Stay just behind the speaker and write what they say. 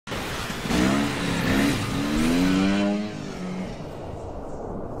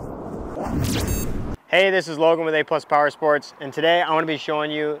Hey, this is Logan with A+ Power Sports, and today I want to be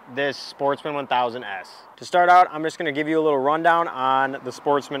showing you this Sportsman 1000S. To start out, I'm just going to give you a little rundown on the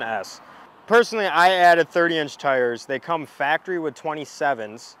Sportsman S. Personally, I added 30-inch tires. They come factory with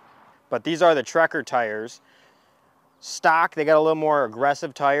 27s, but these are the Trekker tires. Stock, they got a little more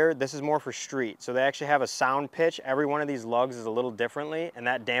aggressive tire. This is more for street, so they actually have a sound pitch. Every one of these lugs is a little differently, and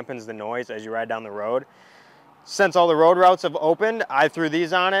that dampens the noise as you ride down the road. Since all the road routes have opened, I threw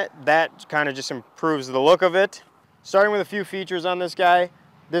these on it. That kind of just improves the look of it. Starting with a few features on this guy.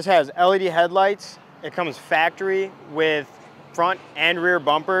 This has LED headlights. It comes factory with front and rear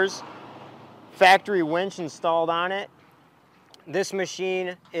bumpers. Factory winch installed on it. This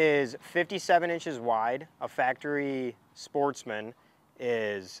machine is 57 inches wide. A factory Sportsman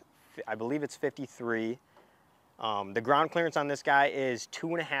is, I believe it's 53. The ground clearance on this guy is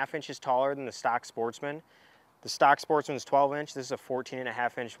 2.5 inches taller than the stock Sportsman. The stock Sportsman is 12 inch. This is a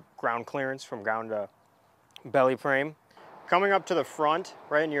 14.5 inch ground clearance from ground to belly frame. Coming up to the front,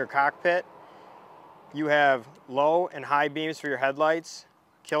 right in your cockpit, you have low and high beams for your headlights.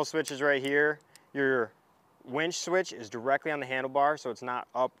 Kill switch is right here. Your winch switch is directly on the handlebar, so it's not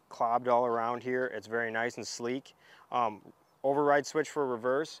up clobbed all around here. It's very nice and sleek. Override switch for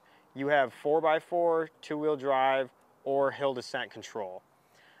reverse. You have 4x4, two-wheel drive, or hill descent control.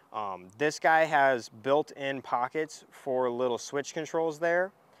 This guy has built-in pockets for little switch controls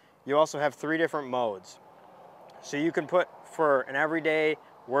there. You also have 3 different modes. So you can put, for an everyday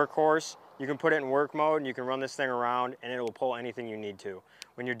workhorse, you can put it in work mode and you can run this thing around and it will pull anything you need to.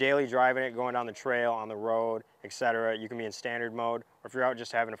 When you're daily driving it, going down the trail, on the road, etc., you can be in standard mode, or if you're out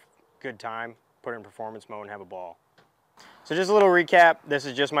just having a good time, put it in performance mode and have a ball. So just a little recap, this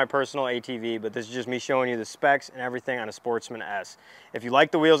is just my personal ATV, but this is just me showing you the specs and everything on a Sportsman S. If you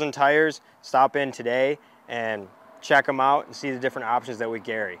like the wheels and tires, stop in today and check them out and see the different options that we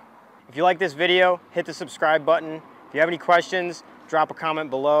carry. If you like this video, hit the subscribe button. If you have any questions, drop a comment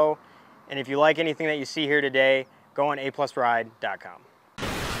below. And if you like anything that you see here today, go on aplusride.com.